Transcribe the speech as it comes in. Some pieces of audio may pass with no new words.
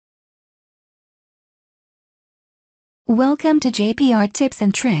Welcome to JPR Tips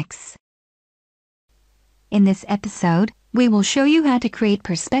and Tricks. In this episode, we will show you how to create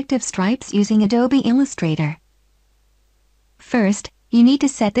perspective stripes using Adobe Illustrator. First, you need to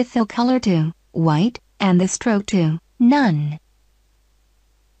set the fill color to white and the stroke to none.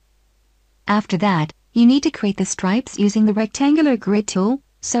 After that, you need to create the stripes using the rectangular grid tool,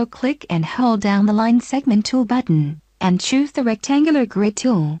 so click and hold down the line segment tool button and choose the rectangular grid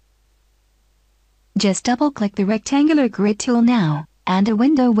tool. Just double-click the rectangular grid tool now, and a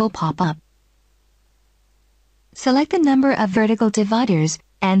window will pop up. Select the number of vertical dividers,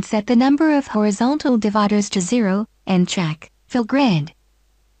 and set the number of horizontal dividers to 0, and check Fill Grid.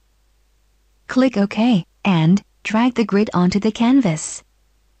 Click OK, and drag the grid onto the canvas.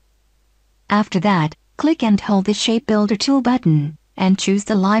 After that, click and hold the Shape Builder tool button, and choose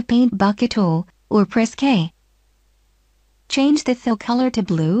the Live Paint Bucket tool, or press K. Change the fill color to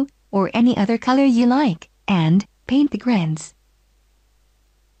blue, or any other color you like, and paint the grids.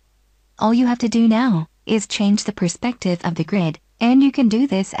 All you have to do now is change the perspective of the grid, and you can do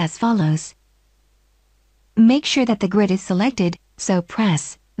this as follows. Make sure that the grid is selected, so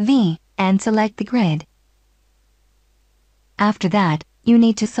press V and select the grid. After that, you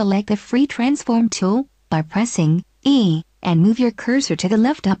need to select the Free Transform tool by pressing E and move your cursor to the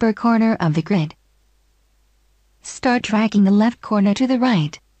left upper corner of the grid. Start dragging the left corner to the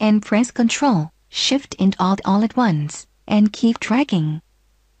right, and press Ctrl, Shift and Alt all at once, and keep dragging.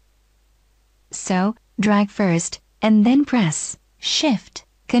 So, drag first, and then press Shift,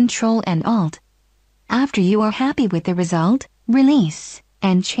 Ctrl and Alt. After you are happy with the result, release,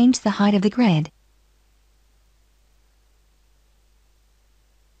 and change the height of the grid.